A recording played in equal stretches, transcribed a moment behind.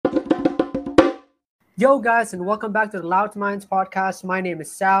Yo, guys, and welcome back to the Loud Minds podcast. My name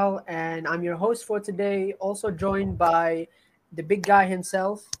is Sal, and I'm your host for today. Also joined by the big guy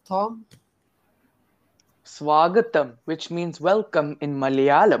himself, Tom. Swagatam, which means welcome in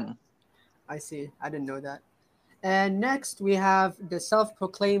Malayalam. I see. I didn't know that. And next, we have the self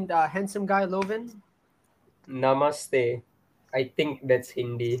proclaimed handsome guy, Lovin. Namaste. I think that's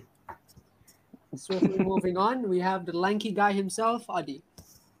Hindi. Swiftly moving on, we have the lanky guy himself, Adi.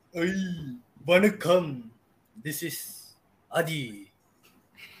 Hey, Vanakkam. This is Adi.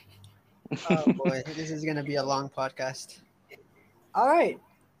 Oh boy, this is going to be a long podcast. All right.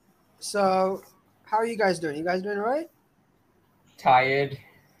 So, how are you guys doing? You guys doing all right? Tired.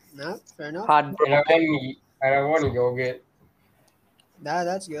 No, fair enough. Heartbroken. And I want yogurt.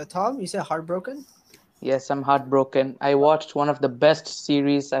 That's good. Tom, you said heartbroken? Yes, I'm heartbroken. I watched one of the best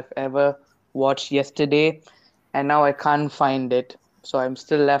series I've ever watched yesterday, and now I can't find it. So I'm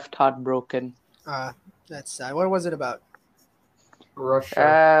still left heartbroken. That's sad. What was it about?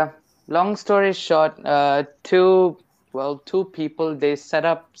 Russia. Long story short, two people, they set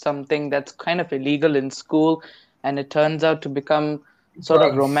up something that's kind of illegal in school, and it turns out to become sort of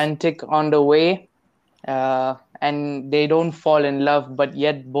Drugs. romantic on the way. And they don't fall in love, but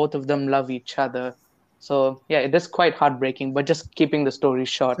yet both of them love each other. So yeah, it is quite heartbreaking, but just keeping the story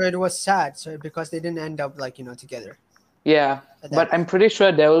short. So it was sad, so because they didn't end up together. Yeah, but I'm pretty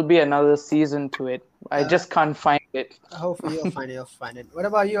sure there will be another season to it. I just can't find it. Hopefully you'll find it. You'll find it. What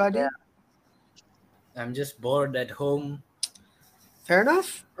about you, Adi? Yeah. I'm just bored at home. Fair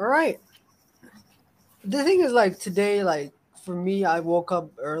enough. All right. The thing is, today, for me, I woke up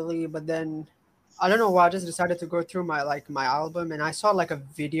early, but then I don't know why I just decided to go through my album, and I saw a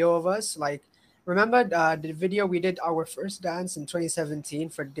video of us. Remember the video we did our first dance in 2017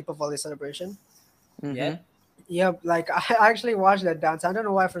 for Deepavali celebration? Mhm. Yeah. Yep. I actually watched that dance. I don't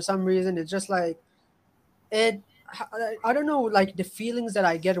know why. For some reason, it's just it. I don't know, the feelings that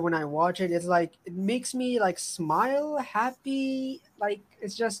I get when I watch it. It's it makes me smile, happy.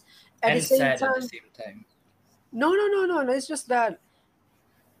 It's just at And the same sad time. at the same time. No. It's just that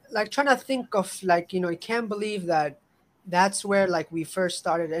trying to think of I can't believe that that's where we first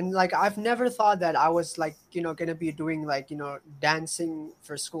started, and I've never thought that I was gonna be doing dancing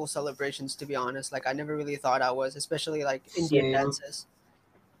for school celebrations, to be honest. I never really thought I was, especially Indian Same. dances.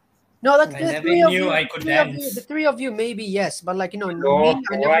 No, I never knew I could dance. The three of you maybe yes, but me, No, I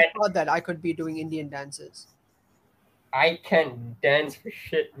never what? thought that I could be doing Indian dances. I can't dance for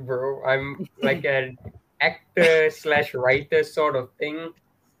shit, bro. I'm like an actor/writer sort of thing.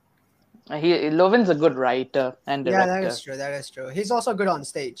 Lovin's a good writer and Yeah, director. that is true. That is true. He's also good on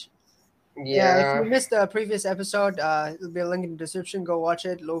stage. If Yeah. you missed the previous episode, there'll be a link in the description. Go watch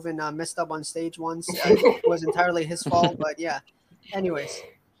it. Lovin messed up on stage once. It was entirely his fault, but yeah. Anyways,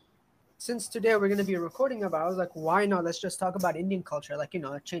 since today we're going to be recording about, I was like, why not? Let's just talk about Indian culture.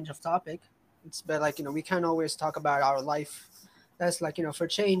 A change of topic. It's been we can't always talk about our life. That's for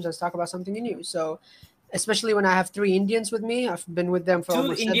change, let's talk about something new. So, especially when I have three Indians with me, I've been with them for Two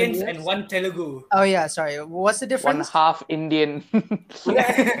almost 7 Indians years. and one Telugu. Oh yeah, sorry. What's the One difference? half Indian.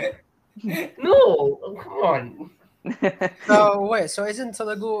 No, come on. So wait, so isn't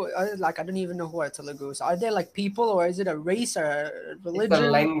Telugu I don't even know who are Telugus. Are they people, or is it a race or a It's religion? a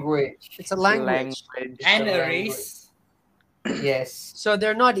language. It's a language. And a a language. race. Yes. So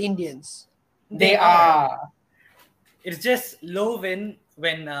they're not Indians. They are. It's just Lovin,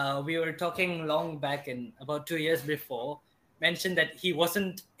 when we were talking long back in about 2 years before, mentioned that he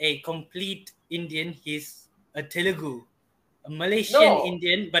wasn't a complete Indian. He's a Telugu. A Malaysian No.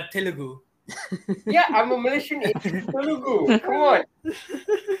 Indian, but Telugu. Yeah, I'm a Malaysian Indian Telugu. Come on.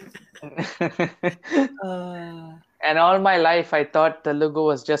 And all my life, I thought Telugu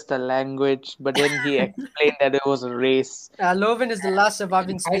was just a language, but then he explained that it was a race. Lovin is the last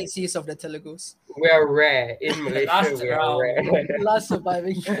surviving species of the Telugus. We are rare in Malaysia. Last We are round. rare. Last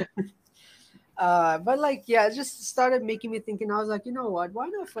surviving. But it just started making me thinking. I was like, you know what? Why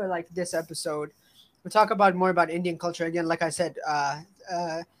not for this episode? We'll talk about more about Indian culture again. Like I said,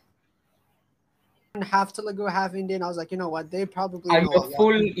 half Telugu, half Indian. I was like, you know what? They probably I'm know a lot.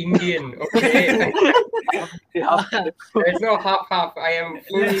 full Indian. Okay. There's no half. I am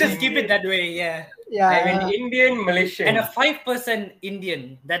full. Let's just keep it Indian. that way, yeah. Yeah, I'm an Indian Malaysian. And a 5%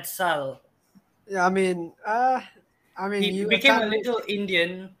 Indian. That's Sal. yeah. I mean, He you became a can't, little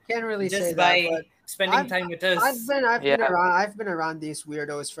Indian can't really say just that. by But spending I've- time with us. I've been Yeah. around. I've been around these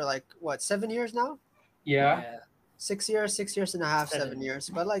weirdos for 7 years now. yeah. 6 years, 6 years and a half, 7 7. years.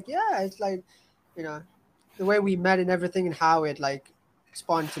 But it's the way we met and everything and how it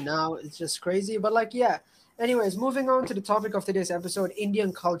spawned to now, it's just crazy. But Anyways, moving on to the topic of today's episode,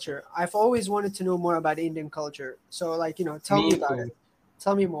 Indian culture. I've always wanted to know more about Indian culture. So, like, tell me about it.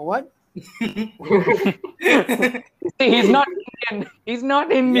 Tell me more. What? He's not Indian. He's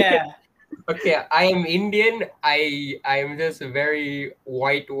not Indian. Yeah. Okay, I am Indian. I am just a very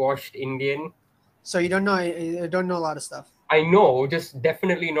whitewashed Indian. So you don't know a lot of stuff. I know, just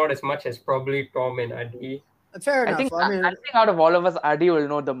definitely not as much as probably Tom and Adi. Fair enough. I think out of all of us, Adi will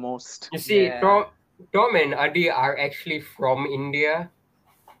know the most. You see, Yeah. Tom and Adi are actually from India.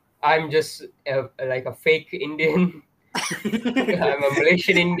 I'm just like a fake Indian. I'm a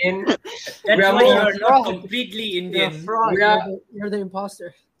Malaysian Indian. That's We are why more you're fraud. not completely You're a Indian. fraud. We are- You're the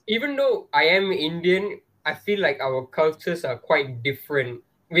imposter. Even though I am Indian, I feel like our cultures are quite different.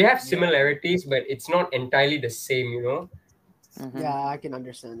 We have similarities, but it's not entirely the same, you know? Mhm. Yeah, I can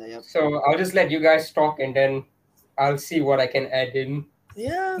understand that. Yep. So I'll just let you guys talk and then I'll see what I can add in.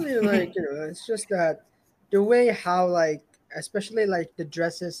 Yeah, I mean, like, it's just that the way how, like, especially like the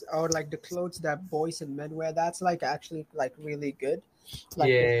dresses or like the clothes that boys and men wear, that's like actually like really good. Like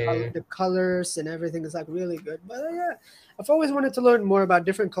Yeah. the colors and everything is like really good. But yeah, I've always wanted to learn more about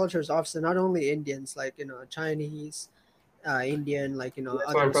different cultures, obviously, not only Indians, like, Chinese, Indian, like, You guys want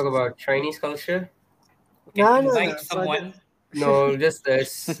others. to talk about Chinese culture? You No, can no, invite no, someone. No, just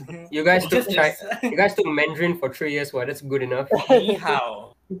this. You guys took Just you guys took Mandarin for 3 years. Well, that's good enough. Ni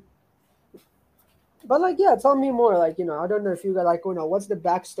hao. But like, yeah, tell me more. Like, I don't know if you got like, what's the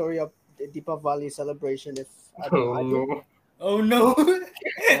backstory of the Deepavali celebration? If I don't know, Oh I do. no. Oh no.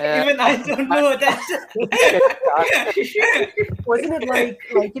 Yeah. Even I don't know that. Wasn't it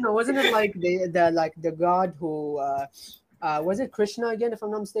wasn't it like the god who was it Krishna again, if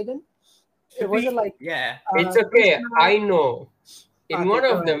I'm not mistaken? Was it like Yeah. It's okay. Krishna? I know. In Okay, one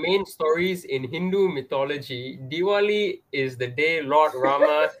go of the ahead. main stories in Hindu mythology, Diwali is the day Lord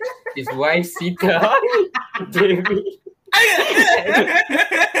Rama, his wife Sita, Devi.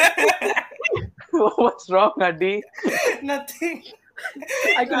 What's wrong, Adi? Nothing.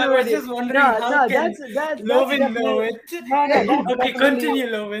 I can I was already. just wondering No, how can that's Lovin know definitely- it. No, that's Okay, definitely- continue,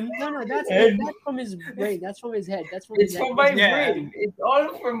 Lovin. No, that's And- that's from his brain. That's from his head. That's from It's his head. from my Yeah. brain. It's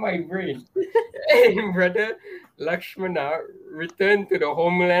all from my brain. And brother Lakshmana returned to the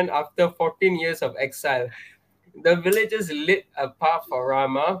homeland after 14 years of exile. The villagers lit a path for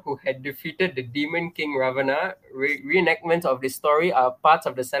Rama, who had defeated the demon king Ravana. Reenactments of this story are parts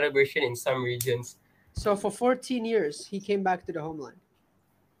of the celebration in some regions. So for 14 years, he came back to the homeland.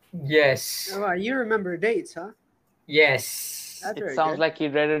 Yes. Oh, wow, you remember dates, huh? Yes. That's It very sounds good. like he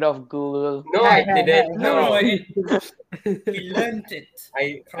read it off Google. No, I didn't. No, No. he learned it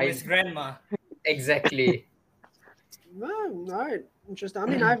from I his grandma. exactly. Well, all right, interesting. I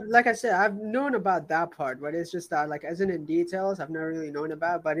mean, like I said, I've known about that part, but it's just that, like, as in details, I've never really known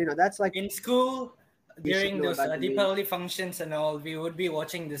about. But that's like, In school, We should during know those about the Deepavali functions and all, we would be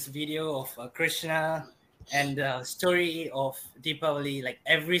watching this video of Krishna and the story of Deepavali like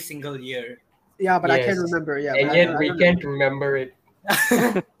every single year. yeah, but I can't Yes. remember. Yeah, And but yet I we don't can't remember it.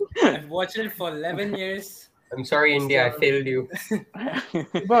 I've watched it for 11 years. I'm sorry, India, I So- failed you.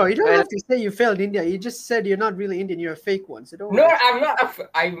 Bro, you don't Well- have to say you failed India. You just said you're not really Indian. You're a fake one. So don't No, worry. I'm not.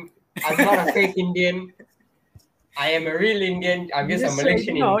 I'm not a fake Indian. I am a real Indian. I'm You just a just said-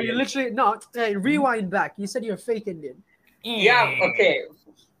 Malaysian no, Indian. you literally not. Hey, rewind back. You said you're a fake Indian. Yeah, okay.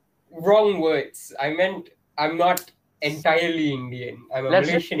 Wrong words. I meant I'm not entirely Indian. I'm a Let's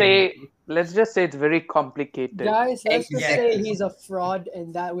just Malaysian say- Indian. Let's just say it's very complicated. Guys, let's just say Exactly. he's a fraud,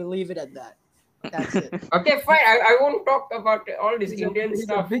 and that we'll leave it at that. That's it. Okay, fine. I won't talk about all this He's a- Indian he's a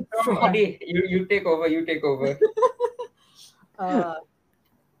stuff. big fraud. Adi, you take over. You take over.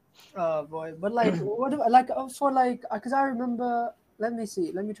 Oh boy, but like, what if- like for like, because I remember. Let me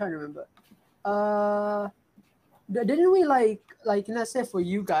see. Let me try to remember. Didn't we like let's say for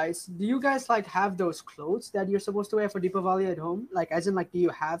you guys, do you guys like have those clothes that you're supposed to wear for Deepavali at home? Like, as in, like, do you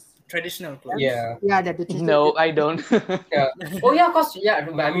have? Traditional clothes. Yeah. Yeah, that. No, I don't. Oh yeah, cause yeah.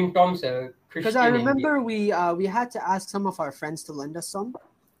 I mean, Tom's a Christian. Because I Indian. remember we had to ask some of our friends to lend us some.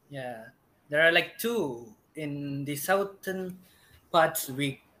 Yeah. There are like two. In the southern parts,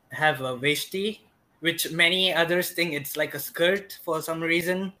 we have a veshti, which many others think it's like a skirt for some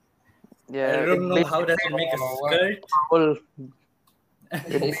reason. Yeah, I don't know it how does it make a Oh, what? skirt. towel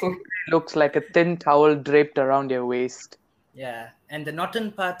looks like a thin towel draped around your waist. Yeah, and the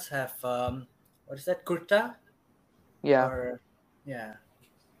northern parts have what is that, kurta? Yeah. Or yeah,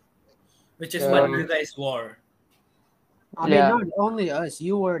 which is what Um, you guys wore. I mean, Yeah. not only us,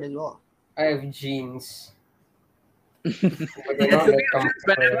 you wore it as well. I have jeans. But they're not that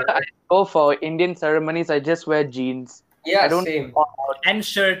comfortable. Whenever I go for Indian ceremonies, I just wear jeans. Yeah, I don't same. And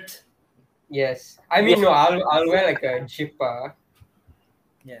shirt. Yes. I mean, no, I'll wear like a jippa.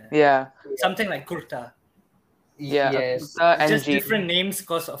 Yeah. Yeah, Something like kurta. yeah, a Yes. kurta and Just jean. different names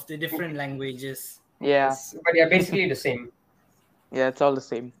because of the different languages. Yeah, Yes. But they're basically the same. yeah, it's all the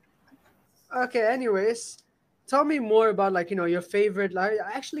same. Okay, anyways, tell me more about like your favorite like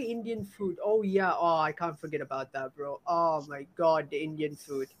actually Indian food. Oh yeah, oh I can't forget about that, bro. Oh my god, the Indian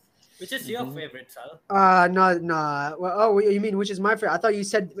food. Which is your favorite, Sal? No. Well, oh, you mean which is my favorite? I thought you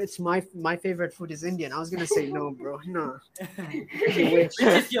said it's my favorite food is Indian. I was gonna say no, bro. No. You wish.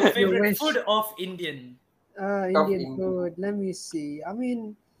 Which is your You favorite wish. food of Indian? Indian Indian. food. Let me see. I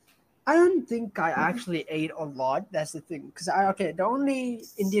mean, I don't think I actually ate a lot. That's the thing. The only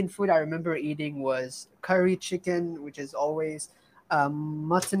Indian food I remember eating was curry chicken, which is always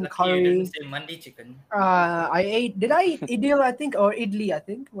mutton Lucky you curry. didn't say mandi chicken. Did I eat idil, I think, or idli, I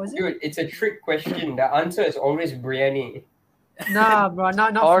think, was it? Dude, it's a trick question. The answer is always biryani. Nah, bro,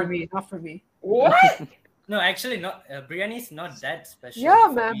 not Or- for me, not for me. What? No, actually, not biryani is not that special. Yeah,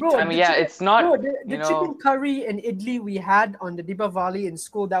 for man, me. bro. I mean, the yeah, chicken- it's not. Bro, the you know, chicken curry and idli we had on the Deepavali in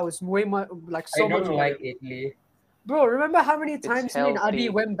school, that was way more, like I so much don't better. like idli. Bro, remember how many times me and Adi healthy.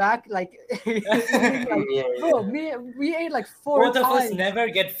 went back? Like, bro, we ate like 4 Both of us times. never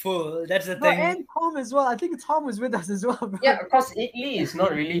get full. That's the Bro, thing. and Tom as well. I think Tom was with us as well, bro. Yeah, because idli is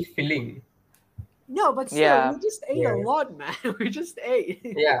not really filling. No, but still, Yeah. we just ate a Yeah. lot, man. We just ate.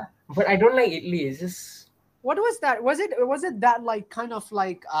 Yeah, but I don't like idli. It's just What was that? Was it that like kind of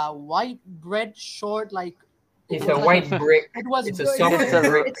like white bread short like? it's was a like white brick. It was. It's a good. soft It's a-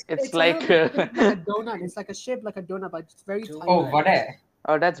 brick. it's a like, little bit shaped like a donut. It's like a shape like a donut, but it's very tiny. Oh, vada.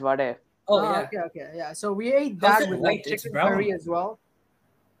 Oh, that's vade. Oh, Ah, yeah. okay, yeah. So we ate How's that it with white? like It's chicken brown. curry as well,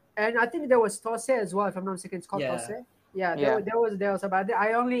 and I think there was tose as well. If I'm not mistaken, it's called Yeah. tose. Yeah, Yeah. there was about it.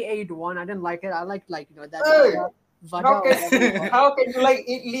 I only ate one. I didn't like it. I liked like that. Hey! Vada How or whatever it's can, called. how can you like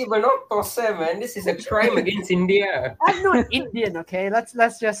idli but not tosse, man? This is a crime against India. I'm not Indian, okay?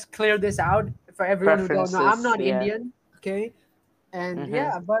 Let's just clear this out for everyone who don't know. I'm Preferences, not yeah. Indian, okay? And Mhm.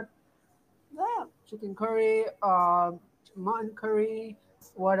 yeah, but yeah, chicken curry, mutton curry.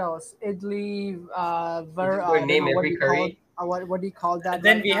 What else? Idli. Just go and name every curry. What do you call that? And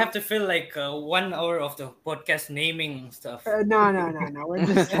then right we now? have to fill like 1 hour of the podcast naming stuff. No. We're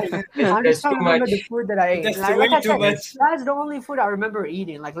just. I'm There's just trying to too remember much. the food that I ate. That's Like way I too said, much. that's the only food I remember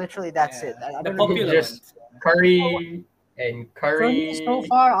eating. Like literally, that's it. I The don't know. popular Just- ones. Curry and For me, curry. so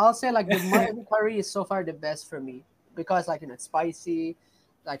far, I'll say like the mutton curry is so far the best for me because like it's spicy,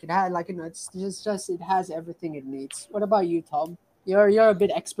 like it had like it's just it has everything it needs. What about you, Tom? You're a bit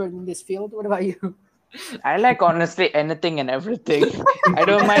expert in this field. What about you? I like honestly anything and everything. I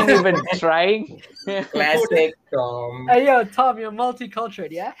don't mind even trying. Classic Tom. Hey, yo, Tom, you're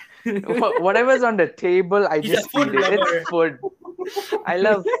multicultural, yeah? Whatever's on the table, I He's a just food eat it. lover. It's food. I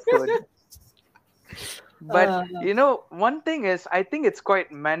love food. But one thing is, I think it's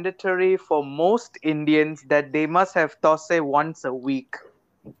quite mandatory for most Indians that they must have thosai once a week.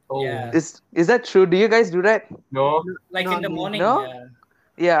 Oh, Yeah. Is that true? Do you guys do that? no. Like No, in the no. morning. No? Yeah.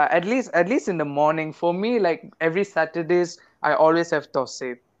 Yeah, at least in the morning. For me, like every Saturdays, I always have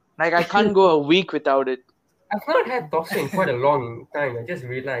thosai. Like I can't go a week without it. I've not had dosa in quite a long time. I just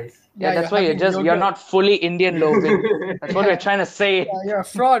realized. Yeah, that's why you're not fully Indian, Logan. That's what we're trying to say. Yeah, you're a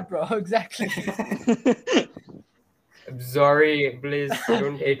fraud, bro. Exactly. I'm sorry, please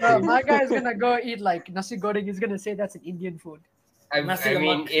don't hate Bro, me. my guy's gonna go eat like nasi goreng. He's gonna say that's an Indian food. I Nasi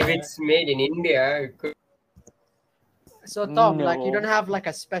mean, lemak, if yeah. it's made in India, it could. So Tom, like you No. don't have like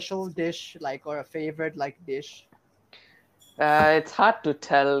a special dish, like or a favorite like dish. It's hard to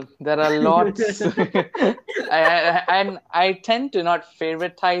tell. There are lots. I tend to not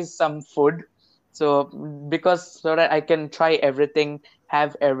favoritize some food. So that I can try everything,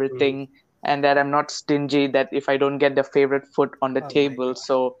 have everything, and that I'm not stingy that if I don't get the favorite food on the Oh my table. God.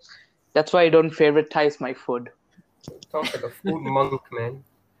 So that's why I don't favoritize my food. Talk like a food monk, man.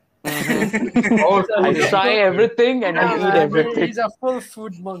 Mhm. All I food is try good. everything and I Yeah, eat man, everything. he's a full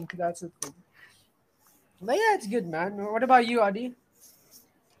food monk. That's the thing. But yeah, it's good, man. What about you, Adi?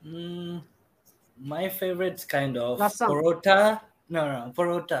 My favorite's kind of Lasam. parota. No,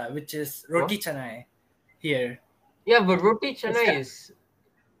 parota, which is roti canai here. Yeah, but roti canai is.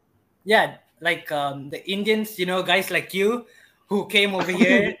 Yeah, like the Indians, guys like you who came over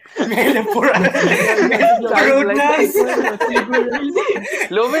here, made a parotas.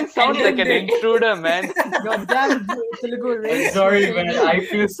 Logan sounds And like then an they- intruder, man. Your damn Telugu I'm race. sorry, man. I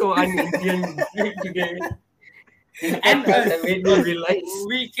feel so un-Indian today. This And podcast has made me realize.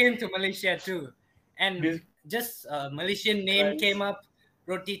 we came to Malaysia too, and This- just Malaysian name Right. came up,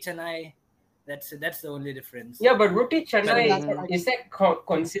 roti canai. That's the only difference. Yeah, but roti canai But- is that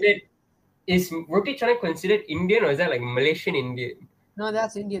considered is roti canai considered Indian or is that like Malaysian Indian? No,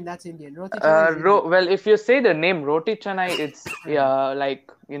 that's Indian. That's Indian. Roti canai is Indian. Well, if you say the name Roti Canai, it's like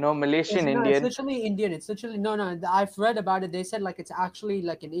Malaysian It's Indian. literally Indian. It's literally no. I've read about it. They said like it's actually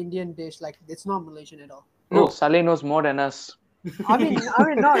like an Indian dish. Like it's not Malaysian at all. No, Saleh knows more than us. I mean,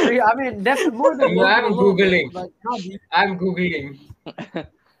 not really. I mean, definitely more than. No, I'm a little bit, Googling. but not deep. I'm googling.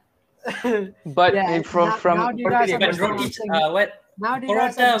 But Yeah, from now do you guys But But understand roti, why I'm saying- what now do you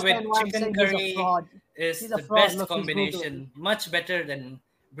guys Paratha understand with why I'm chicken saying he's a curry fraud? is He's a the fraud. best Look, he's combination. Much better than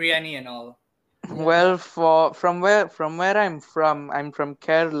biryani and all. well, from where I'm from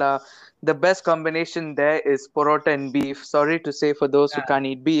Kerala. The best combination there is porota and beef. Sorry to say for those who Ah. can't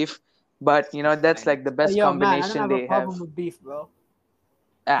eat beef, but that's Fine. like the best Yo, man, I don't combination have they a problem have. with beef, bro.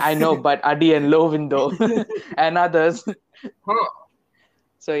 I know, but Adi and Lovin though, and others. Huh.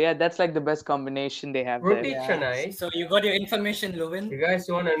 So yeah, that's like the best combination they have Roti there. canai. So you got your information, You Lovin? guys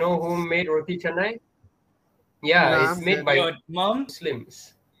want to know who made roti canai? Yeah, Nah, it's I'm made good. by Your mom?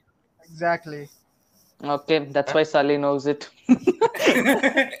 Muslims. Exactly. Okay, that's why Saleh knows it.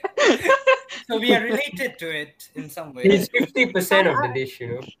 So we are related to it in some way. It's 50% of the dish,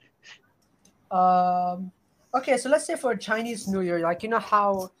 Okay, so let's say for Chinese New Year, like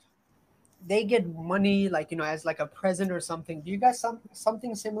how they get money, like as like a present or something. Do you guys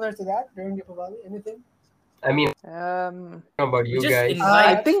something similar to that during Deepavali? Anything? I mean, Um, I don't know about you We just guys. invite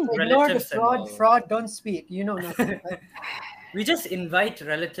I think- Ignore the relatives and all. fraud. Don't speak. You know nothing. We just invite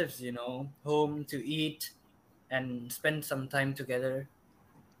relatives, home to eat and spend some time together.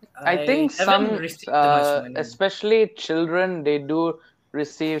 I think haven't some, received much money. especially children, they do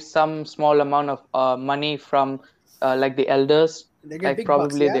receive some small amount of money from like the elders. They get Like big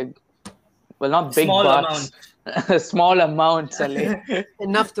probably bucks, yeah? well, not big Small bucks, small amount, Saleh.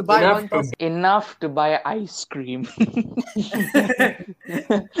 Enough to buy Enough one to- person. Enough to buy ice cream.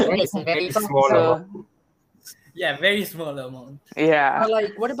 It's very small So- amount. Yeah, very small amount. Yeah. But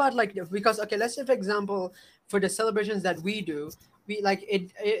like, what about like because okay, let's say for example, for the celebrations that we do, we like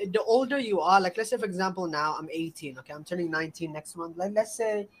it. The older you are, like let's say for example, now I'm 18. Okay, I'm turning 19 next month. Like let's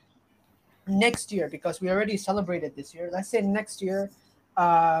say next year, because we already celebrated this year. Let's say next year,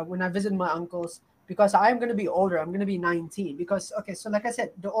 when I visit my uncles, because I'm gonna be older, I'm gonna be 19. Because okay, so like I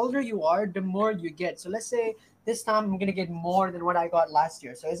said, the older you are, the more you get. So let's say this time I'm gonna get more than what I got last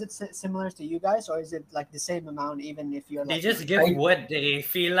year. So is it similar to you guys, or is it like the same amount even if you're They like just give I- what they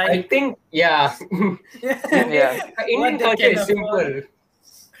feel I like. think, yeah. Yeah. Indian What they culture can is simple. afford.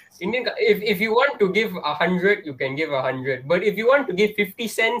 If you want to give 100, you can give 100. But if you want to give 50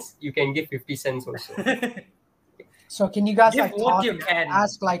 cents, you can give 50 cents also. So can you guys Give like what talk, you can.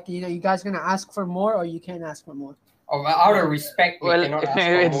 ask like you guys gonna ask for more or you can't ask for more? Out of respect, we Well, cannot ask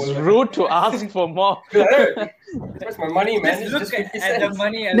for it's more. rude to ask for more. That's my money, man. Just It's look just 50 at the cents.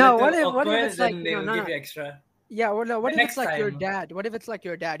 money a No, little what if awkward, it's like, then they will no, give no. you extra. Yeah, well, no, what But if it's next like your time- dad? What if it's like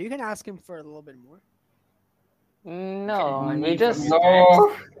your dad? You can ask him for a little bit more. No, Money we from just. your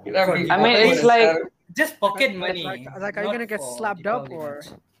No. That'd be I mean, awkward it's as like- hell. Just pocket Like- money. like are you not gonna get for slapped up Deepavali or? much.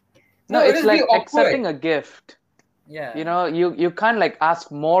 No, No, it's it'll be like awkward. accepting a gift. Yeah. You can't like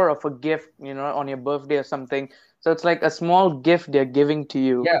ask more of a gift, on your birthday or something. So it's like a small gift they're giving to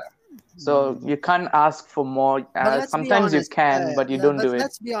you. Yeah. So you can't ask for more. But let's be Sometimes you honest, can, but you don't do it.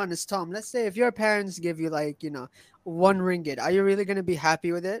 Let's be honest, Tom. Let's say if your parents give you like 1 ringgit, are you really gonna be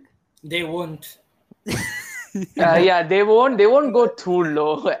happy with it? They won't. Yeah, they won't go too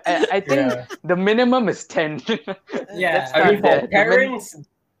low. I think Yeah. the minimum is 10. Yeah. Let's I mean, start there. for parents,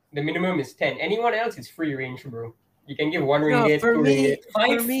 the minimum is 10. Anyone else is free range, bro. You can give 1 No, ringgit, for 2 me, ringgit.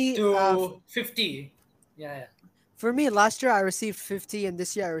 5 me, to 50. Yeah. For me, last year I received 50, and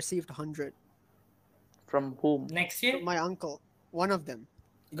this year I received 100 From whom? Next year, from my uncle, one of them.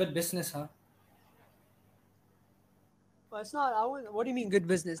 good business, huh? But it's not. What do you mean good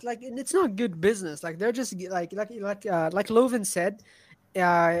business? Like it's not good business. Like they're just like Lovin said,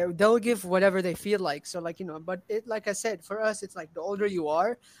 they'll give whatever they feel like. So like but it like I said, for us it's like the older you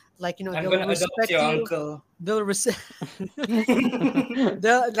are, like I'm they'll gonna adopt respect your you. uncle. They'll respect. I'm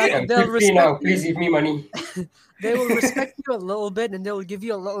they'll 50 respect now. you. Please give me money. They will respect you a little bit, and they'll give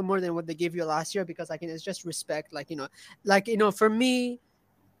you a little more than what they gave you last year because like it's just respect. For me.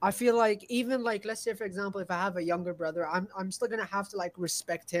 I feel like even like let's say for example if I have a younger brother I'm still gonna have to like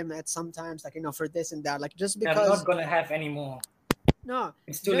respect him at sometimes like for this and that like just I'm because not gonna have any more. no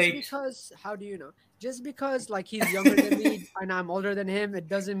It's too just late. because how do you know just because like he's younger than me and I'm older than him it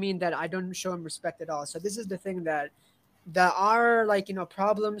doesn't mean that I don't show him respect at all. So this is the thing that there are like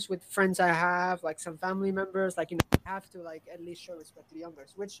problems with friends I have like some family members like I have to like at least show respect to the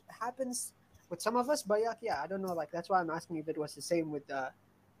youngers, which happens with some of us, but yeah I don't know, like that's why I'm asking if it was the same with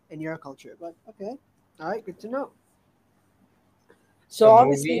in your culture. But okay, all right, good to know. So The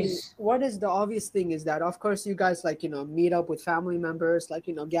obviously, movies. what is the obvious thing is that of course you guys like meet up with family members, like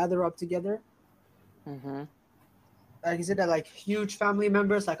gather up together. Mm-hmm. Like, is it like huge family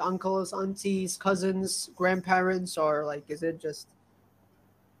members, like uncles, aunties, cousins, grandparents, or like is it just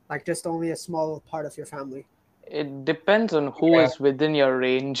only a small part of your family? It depends on who Yeah. is within your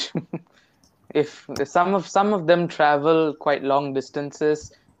range. If some of them travel quite long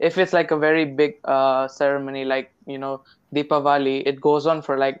distances, if it's like a very big ceremony like Deepavali, it goes on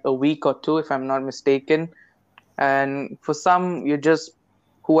for like a week or two if I'm not mistaken. And for some, you just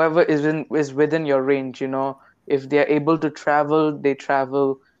whoever is within your range, if they're able to travel, they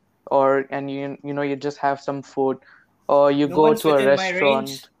travel. Or and you just have some food, or you No go one's to a within my range.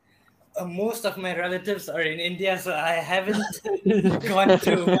 restaurant. Most of my relatives are in India, so I haven't gone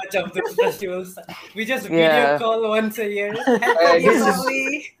to much of those festivals. We just video Yeah. call once a year. Happy This is-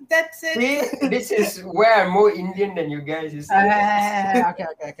 Diwali. That's it. See, this is where I'm more Indian than you guys. You see?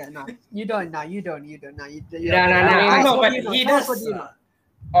 Okay. No, you don't. No, you don't. No, you. No, no, I no. mean, I- No, What but do you know? he Tell us does. what do you know?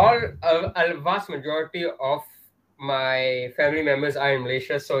 all a vast majority of my family members are in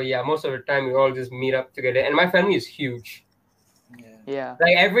Malaysia, so yeah, most of the time we all just meet up together. And my family is huge. Yeah.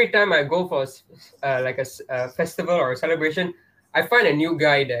 Like every time I go for a festival or a celebration, I find a new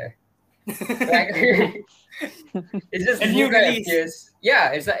guy there. Like it's just A this new new guy release. appears. Yeah,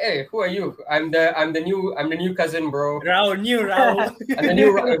 it's like, hey, who are you? I'm the new cousin, bro. Rao, new Rao. I'm the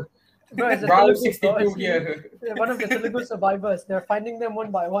new Bro, it's a Rao Telugu 62 story. here. One of the Telugu survivors. They're finding them one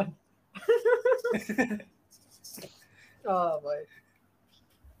by one. Oh boy.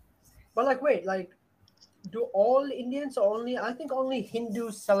 But like, wait, like, do all Indians or only? I think only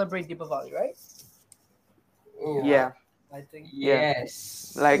Hindus celebrate Deepavali, right? Oh, Yeah. I think.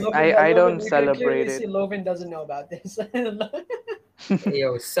 Yes. Like Lovin- I Lovin- don't you can celebrate clearly see it. Lovin doesn't know about this.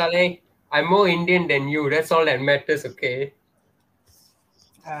 Yo, Saleh, I'm more Indian than you. That's all that matters, okay?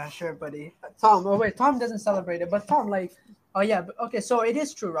 Sure, buddy. Tom, oh wait, Tom doesn't celebrate it, but Tom, like, oh yeah, but, okay, so it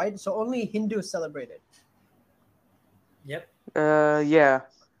is true, right? So only Hindus celebrate it. Yep. Yeah.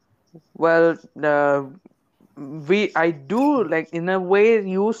 Well, I do like in a way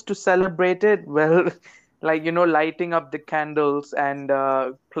used to celebrate it. Well, like lighting up the candles and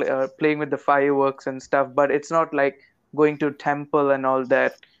playing with the fireworks and stuff. But it's not like going to temple and all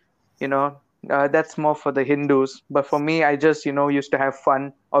that. That's more for the Hindus. But for me, I just used to have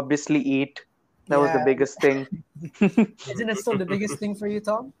fun. Obviously, eat. That was the Yeah. biggest thing. Isn't it still the biggest thing for you,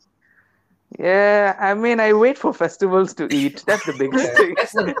 Tom? Yeah, I mean, I wait for festivals to eat. That's the biggest thing.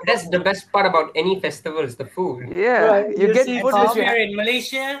 That's the best part about any festival is the food. Yeah, Right, you you get see, food Tom- which Since you we have are in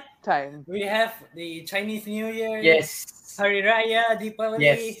Malaysia, time. we have the Chinese New Year. Yes. Hari Raya, Deepavali.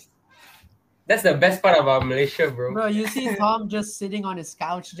 Yes. That's the best part about Malaysia, bro. Bro, you see Tom just sitting on his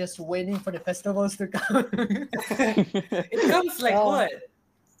couch, just waiting for the festivals to come. It comes like Oh. what?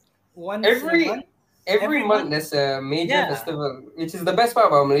 Once Every a month? every Every month month? there's a major Yeah. festival, which is the best part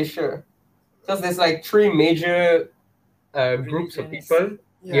about Malaysia. Because there's like three major groups of Religions. people.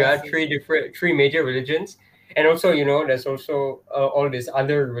 Yeah, Yeah. three major religions. And also, there's also all these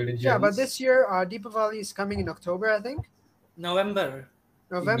other religions. Yeah, but this year, Deepavali is coming in October, I think. November.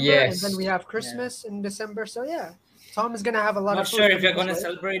 November, Yes. and then we have Christmas in December. So yeah, Tom is gonna have a lot Not of food. sure if coming you're his gonna way.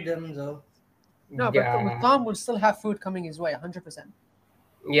 celebrate them though. No, but yeah, Tom will still have food coming his way, 100%.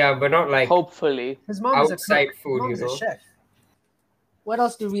 yeah, but not like Hopefully. His mom is a outside cook. food, His mom is a chef. What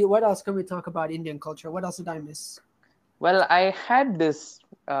else can we talk about Indian culture? What else did I miss? Well, I had this.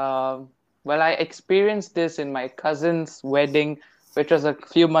 I experienced this in my cousin's wedding, which was a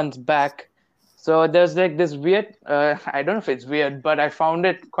few months back. So there's like this weird. I don't know if it's weird, but I found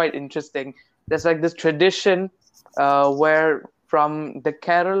it quite interesting. There's like this tradition where from the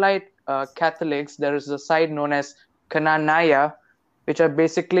Keralite Catholics, there is a side known as Kananaya, which are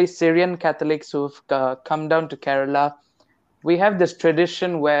basically Syrian Catholics who've come down to Kerala. We have this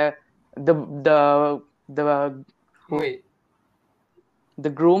tradition where the wait. the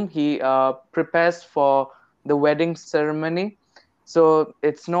groom he prepares for the wedding ceremony. So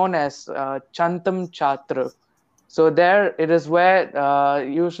it's known as Chantam Chatra. So there it is where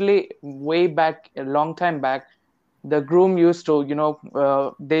usually way back a long time back, the groom used to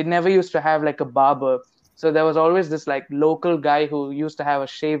they never used to have like a barber. So there was always this like local guy who used to have a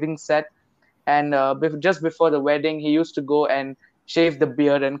shaving set. And just before the wedding, he used to go and shave the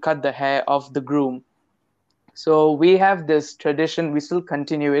beard and cut the hair of the groom. So we have this tradition. We still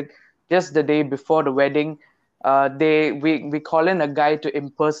continue it. Just the day before the wedding, we call in a guy to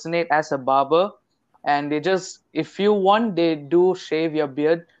impersonate as a barber, and they just, if you want, they do shave your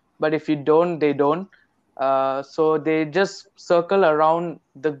beard, but if you don't, they don't. So they just circle around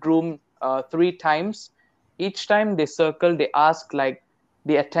the groom 3 times. Each time they circle, they ask like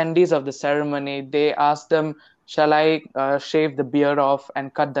the attendees of the ceremony. They ask them, "Shall I shave the beard off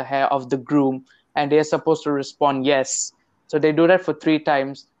and cut the hair of the groom?" And they are supposed to respond yes. So they do that for 3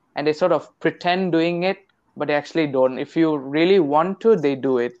 times, and they sort of pretend doing it, but they actually don't. If you really want to, they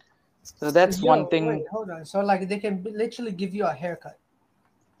do it. So that's one thing. Wait, hold on. So like they can literally give you a haircut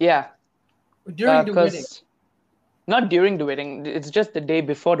Yeah. during the wedding. Not during the wedding. It's just the day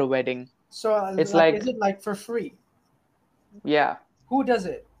before the wedding. So It's is it like for free? Yeah. Who does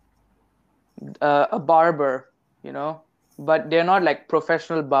it? A barber, but they're not like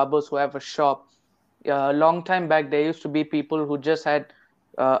professional barbers who have a shop. A long time back, there used to be people who just had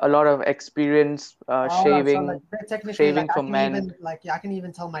a lot of experience shaving, So like, technically, shaving like, for men. I can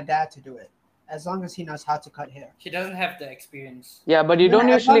even tell my dad to do it as long as he knows how to cut hair. He doesn't have the experience. Yeah, but you Yeah, don't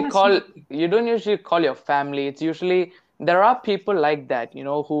as long usually as you don't usually call your family. It's usually there are people like that,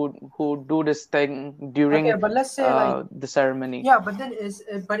 who do this thing during Okay, but let's say like the ceremony. yeah, but then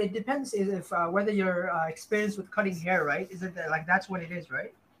but it depends if whether you're experienced with cutting hair, right? Is it like that's what it is,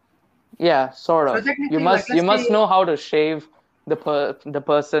 right? Yeah, sort So of. technically, You like, must let's say- know how to shave the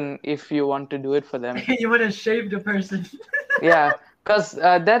person if you want to do it for them. You want to shave the person. Yeah, because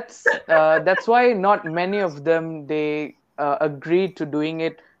that's why not many of them they agreed to doing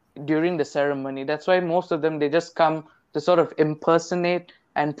it during the ceremony. That's why most of them they just come to sort of impersonate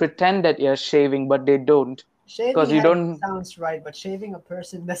and pretend that you're shaving, but they don't. Shaving you head don't- sounds right, but shaving a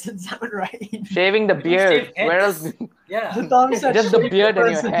person doesn't sound right. Shaving the You don't beard, shave where heads. else? Yeah. Tom said Just the shave beard and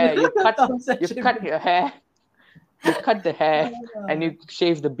your person. hair. You cut Tom said you shave cut the- your hair. You cut the hair and you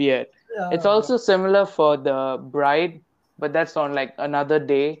shave the beard. It's Oh, also similar for the bride, but that's on like another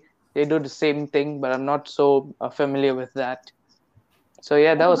day. They do the same thing, but I'm not so familiar with that. So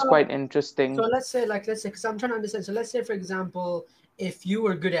yeah, that was quite interesting. So let's say, because I'm trying to understand. So let's say, for example, if you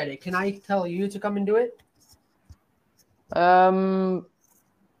were good at it, can I tell you to come and do it?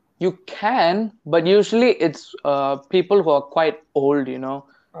 You can, but usually it's people who are quite old, in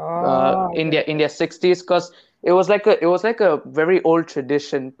their 60s, because it was like a very old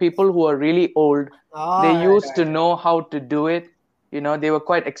tradition. People who are really old, they used to know how to do it. They were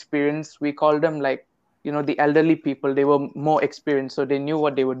quite experienced. We called them like, the elderly people. They were more experienced, so they knew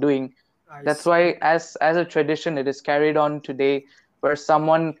what they were doing. That's why, as a tradition, it is carried on today, where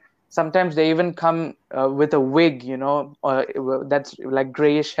sometimes they even come with a wig, that's like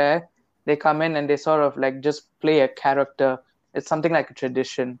grayish hair. They come in and they sort of like just play a character. It's something like a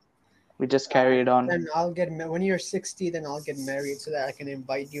tradition. We just carry it on. Then I'll get when you're 60. Then I'll get married so that I can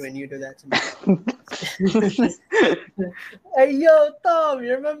invite you and you do that to me. Hey, yo, Tom,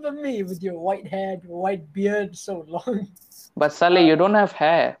 you remember me with your white head, white beard, so long? But Saleh, you don't have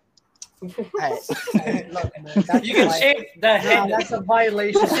hair. Hey, look, man, that's You can a shave the No, head. that's a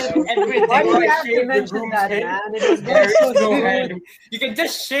violation. bro. Everything. Why do you I have to shave the mention groom's that, head? man? It was There going so is no smooth. head. You can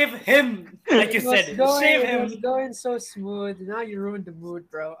just shave him, like you It was said. going, Shave it was him. going so smooth. Now you ruined the mood,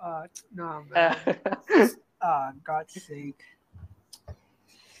 bro. No, man. God's sake.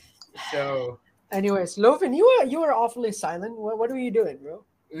 So, Anyways, Loven, you were awfully silent. What were you doing, bro?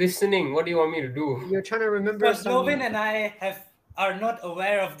 listening, what do you want me to do? You're trying to remember Because some. Lovin and I are not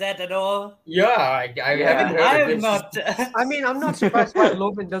aware of that at all. Yeah, I Yeah. haven't heard I of am this. not. I mean, I'm not surprised why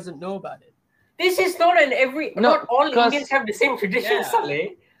Loven doesn't know about it. This is not not all 'cause- Indians have the same tradition, Yeah. Saleh.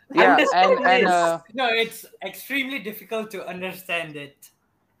 Yeah, Understand and this. No, it's extremely difficult to understand it.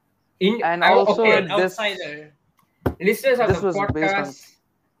 and also okay, An this outsider. listeners of this the was based on- podcast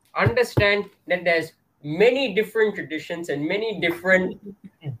understand that there's many different traditions and many different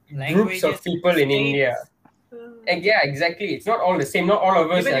groups of Languages, people in states. India. And yeah, exactly. It's not all the same. Not all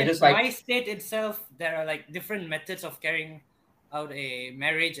of us Even are in just my like state itself, there are like different methods of carrying out a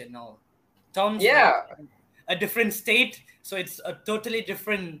marriage and all. Tom's Yeah. like a different state, so it's a totally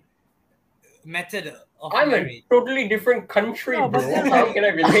different method of I'm a marriage. totally different country, No, but bro. then, How like- can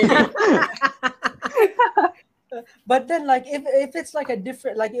I relate? But then, like, if it's like a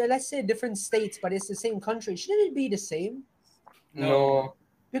different, like, let's say different states, but it's the same country, shouldn't it be the same? No,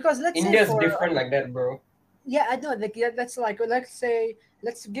 Because let's India's say for, different like that, bro. Yeah, I know. Like, yeah, that's like,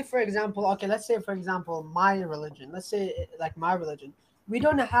 let's give for example. Okay, let's say for example, my religion. Let's say like my religion. We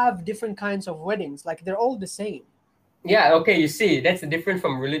don't have different kinds of weddings. Like they're all the same. Yeah, okay, you see, that's the difference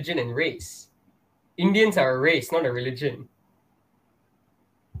from religion and race. Indians are a race, not a religion.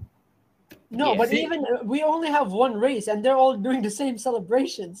 No, Yeah, but see- even we only have one race, and they're all doing the same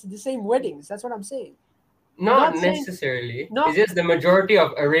celebrations, the same weddings. That's what I'm saying. Not Not saying- necessarily. not- It's just the majority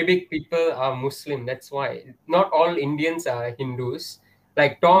of Arabic people are Muslim. That's why. Not all Indians are Hindus.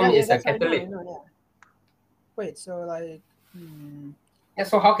 Like Tom is a that's what I know, Catholic. I know, yeah. wait. So like, Yeah,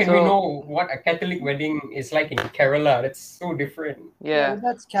 so how can we So- know what a Catholic wedding is like in Kerala? That's so different. Yeah.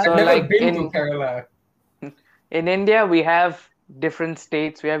 that's I've So, Catholic. never like, been to in- Kerala. In India, we have different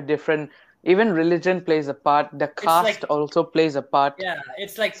states. We have different. Even religion plays a part. The caste like- also plays a part. Yeah,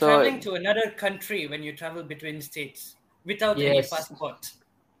 it's like So- traveling to another country when you travel between states without any Yes. passport.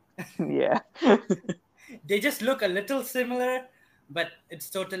 Yeah. They just look a little similar, but it's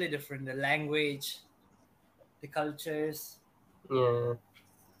totally different. The language, the cultures. Yeah,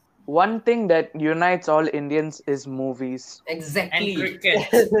 One thing that unites all Indians is movies. And exactly.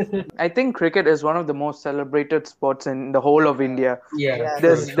 cricket. I think cricket is one of the most celebrated sports in the whole of India. Yeah, Yeah, true,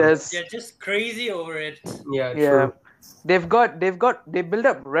 There's, true. there's, They're just crazy over it. Yeah, yeah. true. They build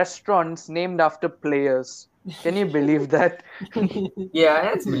up restaurants named after players. Can you believe that? Yeah,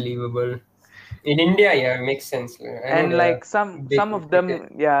 that's believable. In India, yeah, it makes sense. I know And the like some big of them,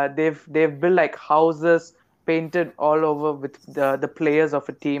 cricket. yeah, they've built like houses painted all over with the players of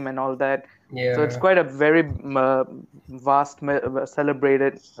a team and all that. Yeah. So it's quite a very vast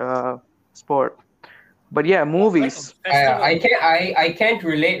celebrated sport. But yeah, movies. Like a festival. I can't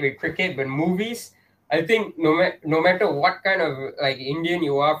relate with cricket, but movies, I think no matter what kind of like Indian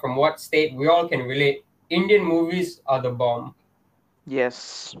you are, from what state, we all can relate. Indian movies are the bomb.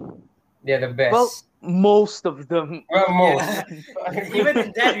 Yes. They're the best. Well, most of them. Well, most. Even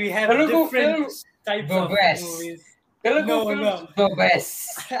in that, we have Telugu different films, types the of best. movies. Telugu No, films, no. the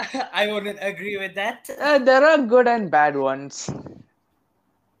best. I wouldn't agree with that. There are good and bad ones.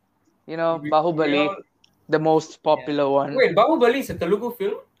 You know, We Bahubali, all- the most popular one. Wait, Bahubali is a Telugu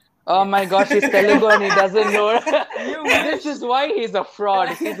film? Oh my gosh, he's Telugu and he doesn't know. This is why he's a fraud.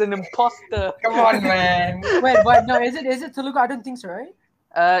 He's an imposter. Come on, man. Wait, what? No, is it Telugu? I don't think so, right?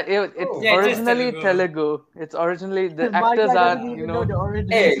 It's Oh. Yeah, it is originally Telugu. Telugu. It's originally the My actors guy are, doesn't you even know. the origin.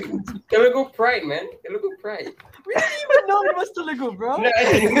 Hey, Telugu pride, man. Telugu pride. We didn't even know it was Telugu, bro.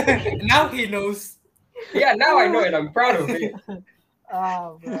 Now he knows. Yeah, now I know it. I'm proud of it.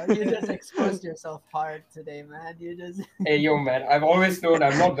 Oh, bro, you just exposed yourself hard today, man. You just. Hey, yo, man. I've always known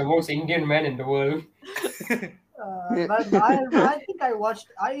I'm not the most Indian man in the world. But I think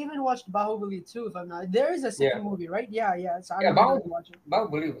I even watched Bahubali too. If I'm not, there is a second movie, right? Yeah. So I Yeah, remember watching.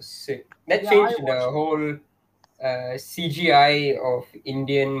 Bahubali was sick. That Yeah, changed I the watched it. whole CGI of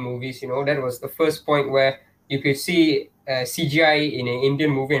Indian movies. You know, that was the first point where you could see CGI in an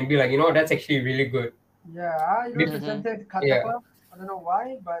Indian movie and be like, you know, that's actually really good. Yeah, I represented Katapa. Yeah. I don't know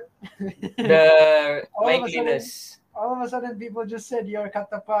why, but The All of a likeliness. all of a sudden people just said you're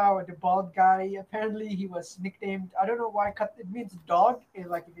Katapa or the bald guy. Apparently he was nicknamed. I don't know why. It means dog.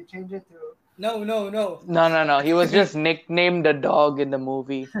 Like if you change it to. No. No. He was just nicknamed a dog in the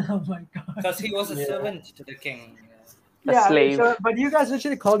movie. Oh my god. Because he was a Yeah. servant to the king. A slave. So, but you guys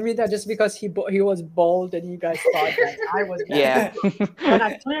literally called me that just because he was bald and you guys thought that I was. Yeah. When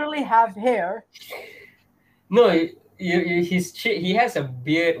I clearly have hair. No, he has a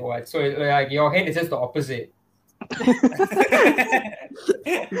beard, what? So like your head is just the opposite.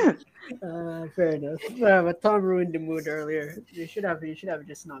 Fair enough. But Tom ruined the mood earlier. You should have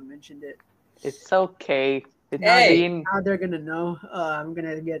just not mentioned it. It's okay. It's Hey. been Now they're gonna know. I'm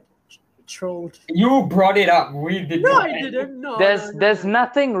gonna get trolled. You brought it up. We did No, not. I didn't. No. there's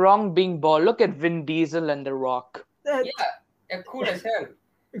nothing wrong being bald. Look at Vin Diesel and The Rock. That- Yeah, they're cool as hell.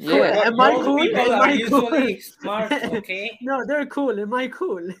 cool. Yeah. Am I Those cool? people Am are I cool? usually smart, okay? No, they're cool. Am I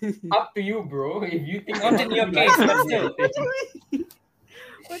cool? Up to you, bro. If you think Not in your case, but still.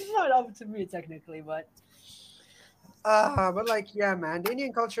 Well, it's not up to me technically, but like yeah, man, the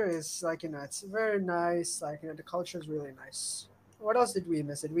Indian culture is like it's very nice. Like the culture is really nice. What else did we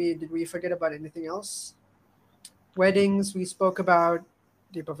miss? Did we forget about anything else? Weddings. We spoke about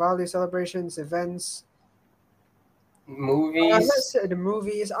Deepavali celebrations, events. movies. Let's say the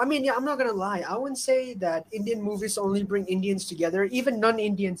movies. I mean, yeah, I'm not gonna lie. I wouldn't say that Indian movies only bring Indians together, even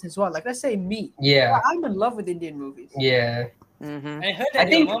non-Indians as well. Like let's say me. Yeah, I'm in love with Indian movies. yeah. Mm-hmm. I heard I that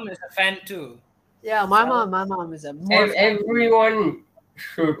think- your mom is a fan too. Yeah, my mom is a more. Everyone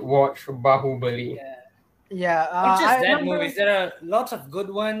should watch Bahubali. Yeah. Yeah, Not just I that remember, movies. There are lots of good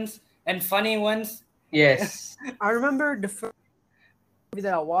ones and funny ones. Yes. I remember the first movie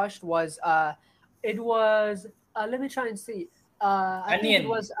that I watched was it was let me try and see. I think Onion. it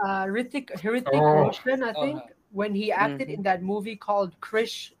was Hrithik Oh. Roshan. I think when he acted in that movie called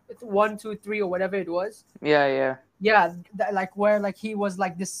Krish 1, 2, 3 or whatever it was. Yeah. Yeah, like where like he was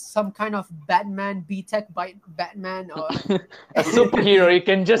like this some kind of Batman B-Tech Batman or A superhero, you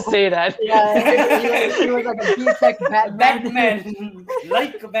can just say that. yeah, he was like a B-Tech Batman. Batman,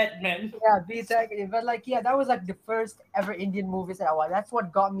 like Batman. Yeah, B-Tech. But like yeah, that was like the first ever Indian movies that I watched. That's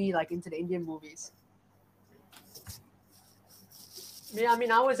what got me like into the Indian movies. Yeah, I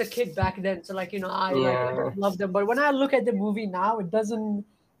mean, I was a kid back then, so like I Yeah. loved them. But when I look at the movie now, it doesn't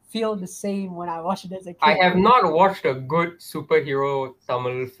feel the same when I watched it as a kid. I have not watched a good superhero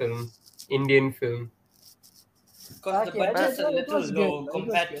Tamil film, Indian film. Because the Okay, budget's a it little was good, low though. It was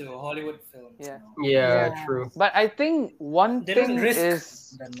compared good. to Hollywood films. Yeah. Yeah, Yeah. true. But I think one They don't thing risk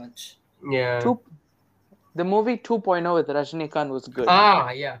is that much. Yeah. the movie 2.0 with Rajinikanth was good.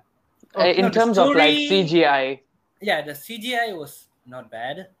 Yeah. In No, the terms of like story- CGI. Yeah, the CGI was not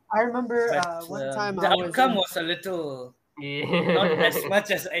bad. I remember But one time the I was outcome was a little Yeah. not as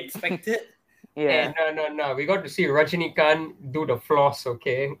much as I expected. Yeah. Hey, no. We got to see Rajinikanth do the floss,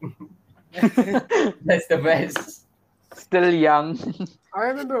 okay? That's the best. Still young. I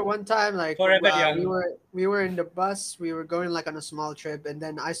remember one time like Forever young. we were in the bus, we were going like on a small trip, and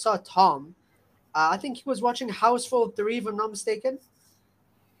then I saw Tom. I think he was watching Houseful 3, if I'm not mistaken.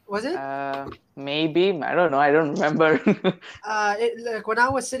 Was it? Maybe. I don't know. I don't remember. Like when I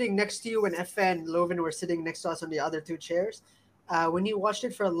was sitting next to you and Effa and Lovin were sitting next to us on the other two chairs, when you watched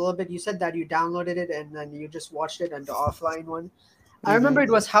it for a little bit, you said that you downloaded it and then you just watched it on the offline one. I remember it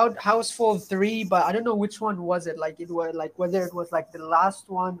was Houseful 3, but I don't know which one was it. Like it was like whether it was like the last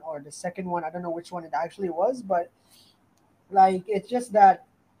one or the second one. I don't know which one it actually was, but like it's just that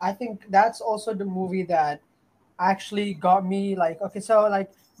I think that's also the movie that actually got me like okay, so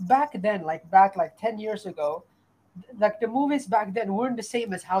like back then, like 10 years ago, like the movies back then weren't the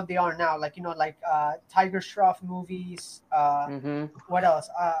same as how they are now. Like like Tiger Shroff movies, what else?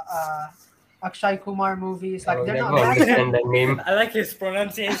 Akshay Kumar movies. Like I'll they're never not back then. understand that name. I like his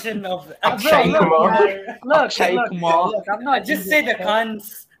pronunciation of Akshay Kumar. Look, I'm not Just say the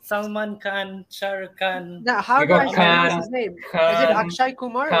Khans. Salman Khan, Shah Rukh Khan. Now, how You do I got pronounce Khan, his name? Is it Khan, Akshay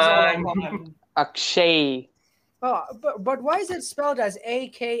Kumar? Khan. Akshay. Oh, but why is it spelled as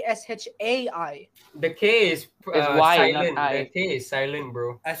Akshai? The K is It's Y, silent. not I. The K is silent,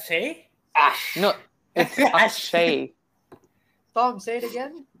 bro. Ashay? Ash. No, it's Akshay. Tom, say it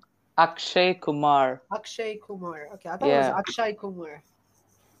again. Akshay Kumar. Akshay Kumar. Okay, I thought it Yeah. was Akshay Kumar.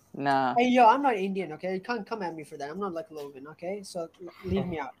 Nah. Hey, yo, I'm not Indian, okay? You can't come at me for that. I'm not like Logan, okay? So leave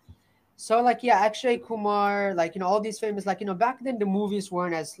me out. So, like, yeah, Akshay Kumar, like, all these famous, like, back then the movies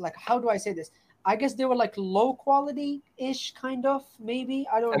weren't as, like, how do I say this? I guess they were, like, low quality-ish, kind of, maybe.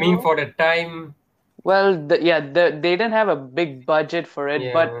 I don't know. I mean, for the time, Well, they didn't have a big budget for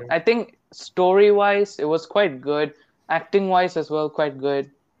it, but Yeah. I think story-wise, it was quite good. Acting-wise as well, quite good.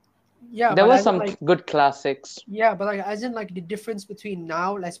 Yeah, There but were as in, some like, good classics. yeah, but, like, as in, like, the difference between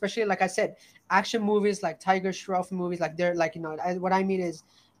now, like, especially, like I said, action movies, like Tiger Shroff movies, like, they're, like, what I mean is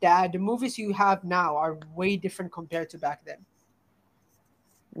that the movies you have now are way different compared to back then.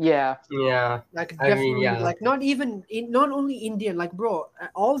 Yeah. yeah. Like I mean, definitely, yeah. like not only Indian, like bro,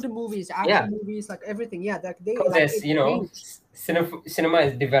 all the movies, action Yeah. movies, like everything, yeah, like they, Because like, as it you know, changed. cinema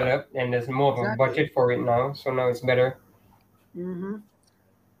is developed and there's more of a Exactly. budget for it now, so now it's better. Mm-hmm.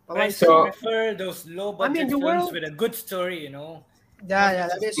 But I like, still So- prefer those low I mean, budget the films world- with a good story, yeah,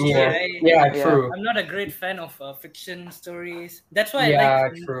 that is true. Yeah, Yeah. true. I'm not a great fan of fiction stories. That's why I Yeah,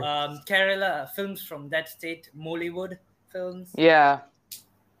 like true. Kerala films from that state, Mollywood films. Yeah.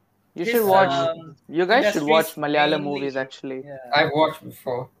 You His, should watch. You guys should industries watch Malayalam mainly- movies, actually. Yeah. I've watched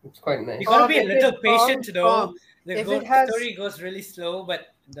before. It's quite nice. You gotta be a If little it- patient though. The if it has- story goes really slow, but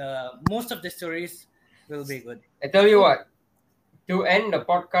most of the stories will be good. I tell you what, to end the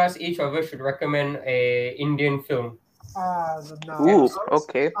podcast, each of us should recommend a Indian film. No. Ooh,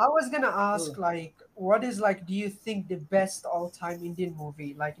 okay. I was gonna ask, like, what is, like, do you think the best all-time Indian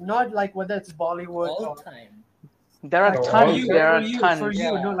movie? Like, not like whether it's Bollywood All or time. There are No, tons. you- There are for tons. you,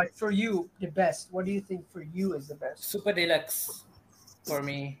 Yeah. no, like for you, the best. What do you think for you is the best? Super Deluxe for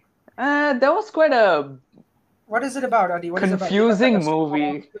me. That was quite a What is it about, Adi? What is it about? confusing Give us, like, a small-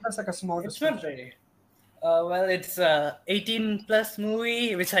 movie. Give us like a small It's not description. really. Well, it's a 18 plus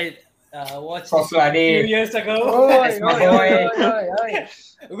movie which I watched a few Soslade. years ago That's my boy.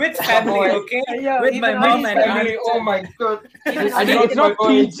 with my family. boy. Okay, Yeah, with even my I mom need and Family, aunt. oh my god. This I is mean, not It's my not boy.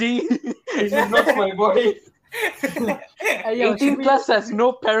 PG. This is not my boy. Hey, yo, 18 plus has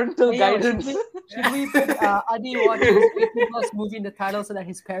no parental Hey, yo, guidance. should we put Adi watching this 18 plus movie in the title so that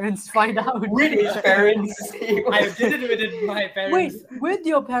his parents find out? With his parents. I did it with my Wait, parents. with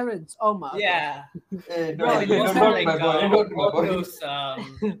your parents? Oh my. okay. Yeah, Eh, No, no, it you're wasn't not like my boy. You're not my all boy. those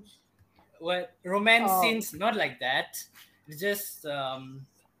what romance Oh. scenes. Not like that. It's just how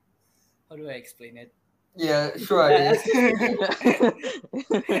do I explain it? Yeah, sure, Adi.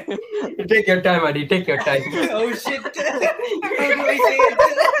 Take your time, Adi. Take your time. Oh shit! How do I say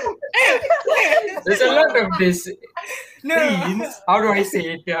it? There's a lot of this No. scenes. How do I say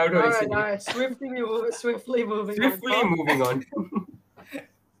it? How do I say All it? right, swiftly moving. Swiftly on. moving on.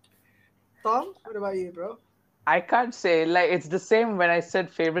 Tom, what about you, bro? I can't say, like, it's the same when I said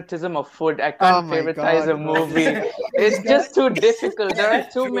favoritism of food. I Oh can't my favoritize God, a bro. movie. It's just too difficult. There are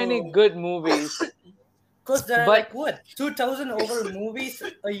too many True. good movies. Because there are But- like what 2,000 over movies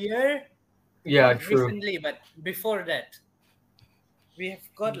a year. Yeah, Not true. recently, but before that, we have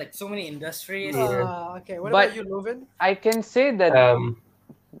got like so many industries. Okay, what But- about you, Lovin? I can say that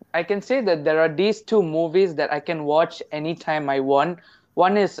there are these two movies that I can watch anytime I want.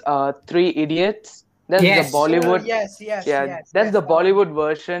 One is Three Idiots. That's Yes. the Bollywood. Yes. That's the Bollywood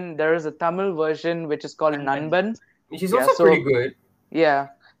version. There is a Tamil version which is called Nanban. Nanban. Which is Yeah, also so- pretty good. Yeah.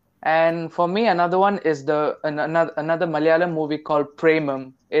 And for me, another one is another Malayalam movie called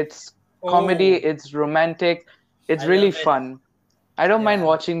Premam. It's comedy, it's romantic, it's I really love it. fun. I don't mind Yeah.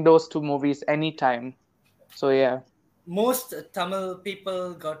 watching those two movies anytime. So yeah. Most Tamil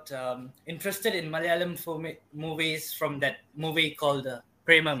people got interested in Malayalam movies from that movie called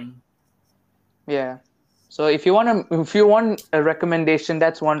Premam. Yeah. So if you want a recommendation,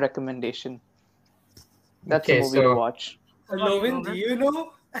 that's one recommendation. That's Okay, a movie so- to watch. Lovin, do you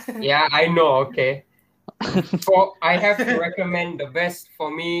know? Yeah, I know. Okay. I have to recommend the best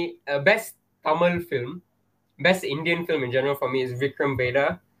for me, best Tamil film, best Indian film in general for me is Vikram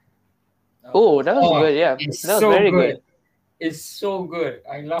Veda. Oh, that was Oh, good. Yeah, It's that was so very good. good. It's so good.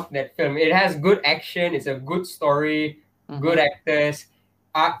 I love that film. It has good action. It's a good story. Mm-hmm. Good actors.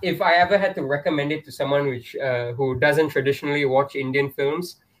 If I ever had to recommend it to someone who doesn't traditionally watch Indian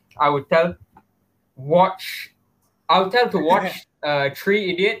films, I would tell to watch Three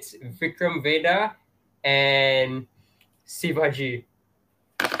Idiots, Vikram Veda, and Sivaji.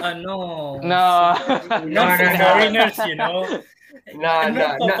 No. No. Not for No. foreigners, you know.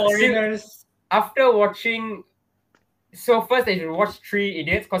 Not for foreigners. After watching, so first they should watch Three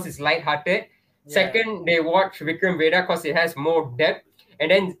Idiots because it's lighthearted. Yeah. Second, they watch Vikram Veda because it has more depth,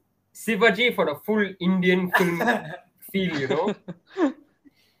 and then Sivaji for the full Indian film feel, you know.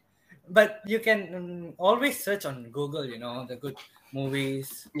 But you can always search on Google, you know, the good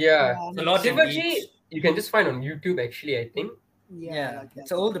movies. Yeah, A lot in Sivaji each. you can just find on YouTube actually. I think. Yeah, like that.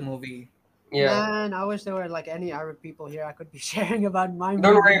 it's an old movie. Yeah. Man, I wish there were like any Arab people here I could be sharing about my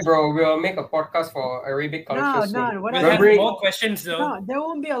Don't worry, movies. bro. We'll make a podcast for Arabic culture soon. No, what We I have Remember- more questions though. No, there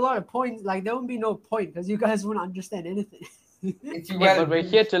won't be a lot of points. Like there won't be no point because you guys won't understand anything. Yeah, but we're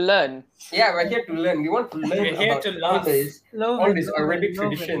here to learn. Yeah, we're here to learn. We want to learn We're here about to all laugh. this. Logan, these Arabic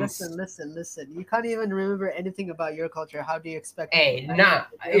traditions. Listen. You can't even remember anything about your culture. How do you expect? Hey, me to- nah,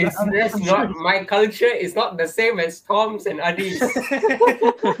 that's not my culture. Is not the same as Tom's and Adi's.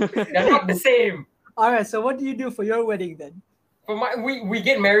 They're not the same. All right. So what do you do for your wedding then? For we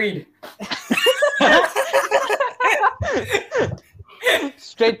get married.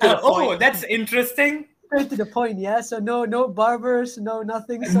 Straight to the point. Oh, that's interesting. Straight to the point, yeah. So no barbers, no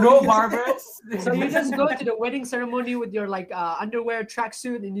nothing. So No you- barbers. So you just go to the wedding ceremony with your like underwear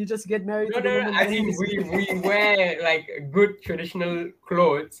tracksuit and you just get married No, to the no, woman. I mean we wear like good traditional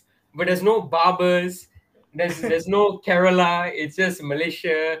clothes, but there's no barbers. There's no Kerala. It's just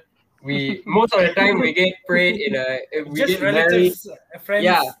Malaysia. We most of the time we get prayed we Just get married. relatives, friends.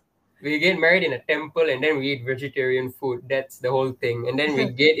 Yeah, we get married in a temple and then we eat vegetarian food. That's the whole thing. And then we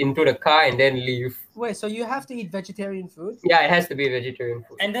get into the car and then leave. Wait, so you have to eat vegetarian food? Yeah, it has to be vegetarian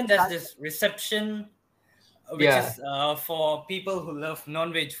food. And then there's this reception, which Yeah. is for people who love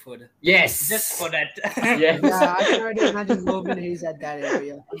non-veg food. Yes. Just for that. Yes. Yeah, I can already imagine Logan he's at that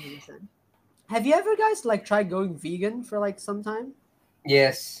area. 100%. Have you ever guys like tried going vegan for like some time?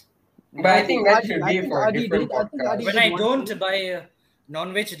 Yes. But I think that should I be think for a Adi different did. I think Adi podcast. When did I one don't thing. buy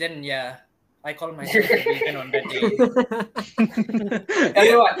non-veg, then yeah, I call myself a vegan on that day. Tell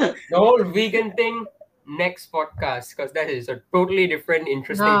you what, the whole vegan thing, next podcast, because that is a totally different,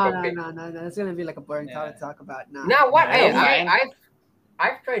 interesting topic. No. It's gonna be like a boring Yeah. topic to talk about. No. Now, what I don't mind.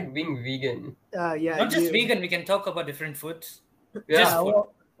 I've tried being vegan. Yeah. Not just you- vegan, we can talk about different foods. Yeah. Just Yeah, food.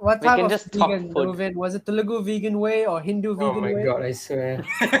 what We type can of just talk vegan, food. Logan? Was it Telugu vegan way or Hindu Oh vegan my way? god, I swear.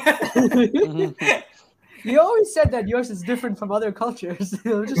 Mhm. You always said that yours is different from other cultures.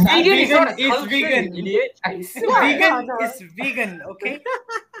 I'm just Vegan is not a Vegan is culture, vegan. you idiot. I swear. Vegan no. is vegan, okay?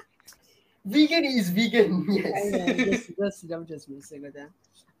 Vegan is vegan. Yes. I'm just messing with that.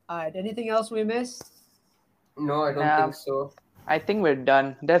 All right. Anything else we missed? No, I don't Nah. think so. I think we're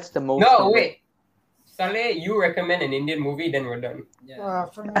done. That's the most. No, of it. wait. Saleh, you recommend an Indian movie, then we're done. Yeah.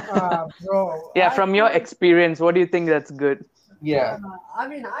 Bro. Yeah, from your experience, what do you think that's good? Yeah. I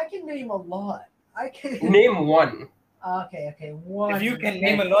mean, I can name a lot. I can. Name one. Okay. One. If you can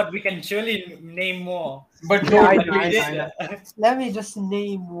name a lot, we can surely name more. But Yeah, I don't know, I please. know, I know. Let me just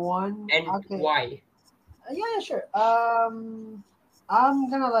name one. And Okay. why? Yeah, sure. I'm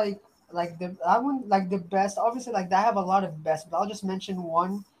gonna like like I wouldn't like the best. Obviously, like I have a lot of best, but I'll just mention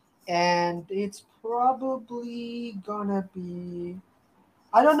one, and it's probably gonna be.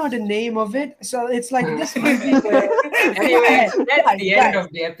 I don't know the name of it, so it's like this movie where. Anyways, that's the end of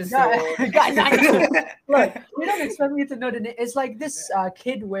the episode. Guys, I know. Look, you don't expect me to know the name. It's like this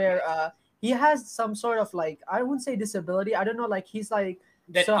kid where he has some sort of like I wouldn't say disability. I don't know, like he's like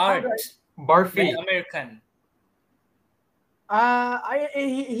That so how art, do Barfi. the American.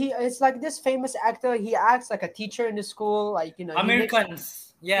 he it's like this famous actor. He acts like a teacher in the school, like he makes-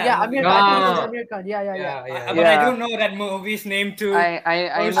 Americans. yeah, I know. American. I think it's Ah. American. Yeah. Yeah. But I Yeah. don't know that movie's name too. I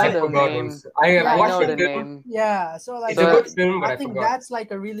Also, know I the forgot name. also. I Yeah, have I watched know the the film. name. Yeah, so like It's a So- good film, but I I think forgot. that's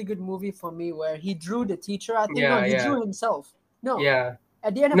like a really good movie for me where he drew the teacher. I think Yeah, no, he yeah. drew himself. No, Yeah.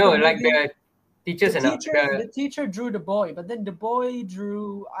 at the end of No, the like movie, the teachers the and teacher drew the boy, but then the boy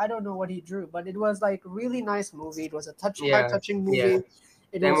drew I don't know what he drew, but it was like really nice movie. It was a Yeah, heart-touching movie. yeah.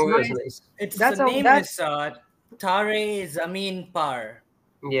 It that was movie was nice. nice. It's That's the a- name that's- is Tare Zameen Par.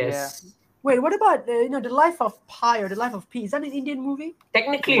 Yes. Wait, what about the Life of Pi or the Life of P? Is that an Indian movie?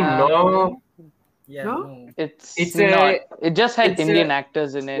 Technically, Yeah. no. Yeah, No? no. It's a- not. It just had it's a- Indian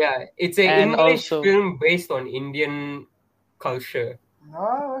actors in it. Yeah, it's an And English also- film based on Indian culture.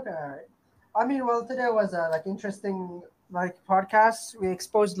 Oh, okay. I mean, well, today was a like interesting like podcast. We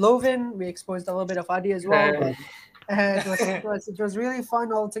exposed Lovin, we exposed a little bit of Adi as well. Uh, And it was really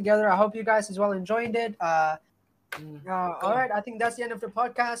fun all together. I hope you guys as well enjoyed it. All right, I think that's the end of the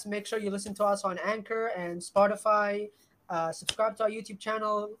podcast. Make sure you listen to us on Anchor and Spotify. Subscribe to our YouTube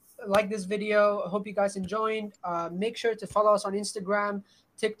channel. Like this video. I hope you guys enjoyed. Make sure to follow us on Instagram,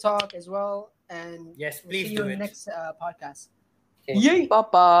 TikTok as well. And Yes, we'll please see you do in it. the next podcast. Okay. Yay! Bye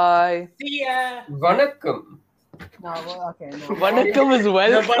bye. See ya. Vanakkam. No, well, okay, no. Vanakkam is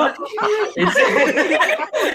well. It's